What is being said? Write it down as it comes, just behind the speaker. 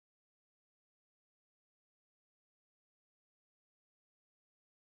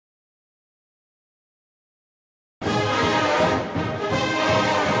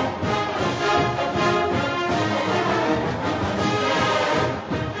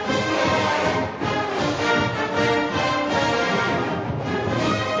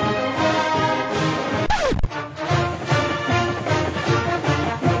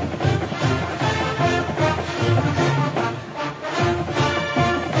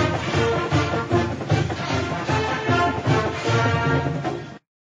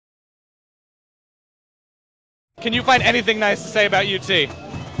Can you find anything nice to say about UT?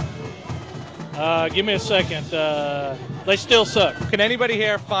 Give me a second. They still suck. Can anybody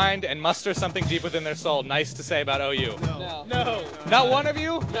here find and muster something deep within their soul nice to say about OU? No. Not one of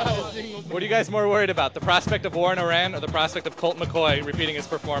you? No. What are you guys more worried about? The prospect of Warren Oran or the prospect of Colt McCoy repeating his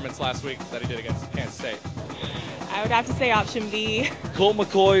performance last week that he did against Kansas State? I would have to say option B. Colt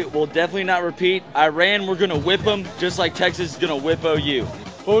McCoy will definitely not repeat. Iran, we're going to whip them just like Texas is going to whip OU.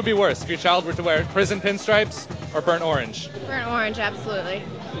 What would be worse if your child were to wear prison pinstripes or burnt orange? Burnt orange, absolutely.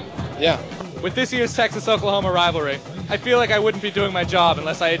 Yeah. With this year's Texas-Oklahoma rivalry, I feel like I wouldn't be doing my job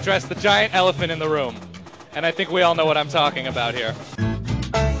unless I addressed the giant elephant in the room. And I think we all know what I'm talking about here.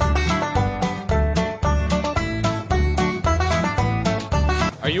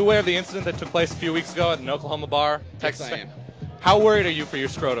 Are you aware of the incident that took place a few weeks ago at an Oklahoma bar? Texas? Yes, I am. How worried are you for your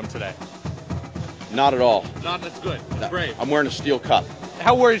scrotum today? Not at all. That's good. That's brave. I'm wearing a steel cup.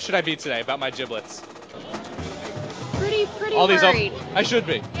 How worried should I be today about my giblets? Pretty All these worried. I should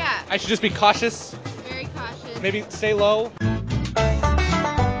be. Yeah, I should just be cautious. very cautious. Maybe stay low.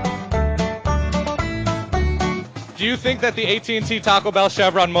 Do you think that the AT&T Taco Bell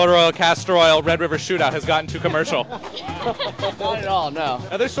Chevron Motor Oil Castor Oil Red River Shootout has gotten too commercial? Not at all, no.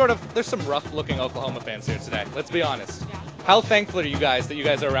 Now there's some rough-looking Oklahoma fans here today. Let's be honest. Yeah. How thankful are you guys that you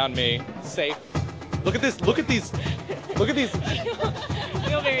guys are around me, safe? Look at this. Look at these. Look at these.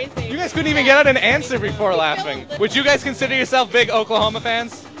 Feel very safe. You guys couldn't even get out an answer before laughing. Would you guys consider yourself big Oklahoma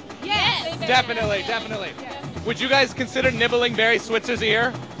fans? Yes. Definitely. Yes. Would you guys consider nibbling Barry Switzer's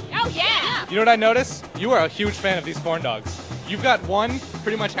ear? Oh yeah. You know what I noticed? You are a huge fan of these corn dogs. You've got one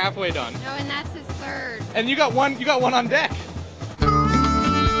pretty much halfway done. No, and that's his third. And you got one on deck.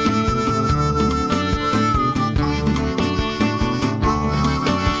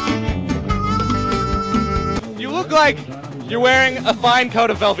 You look like you're wearing a fine coat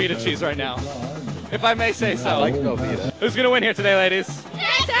of Velveeta cheese right now, if I may say so. I like Velveeta. Who's gonna win here today, ladies?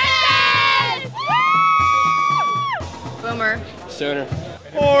 Texas! Boomer. Sooner.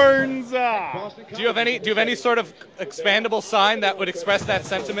 Horns! Do you have any sort of expandable sign that would express that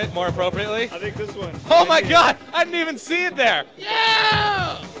sentiment more appropriately? I think this one. Oh my God! I didn't even see it there.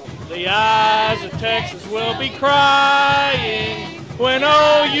 Yeah! The eyes of Texas will be crying when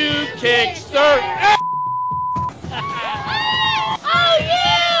OU kicks their ass.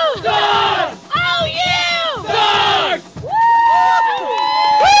 OU! Dog! OU! Dog!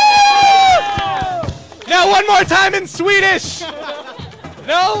 Now one more time in Swedish.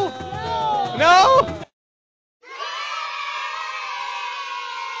 No? No?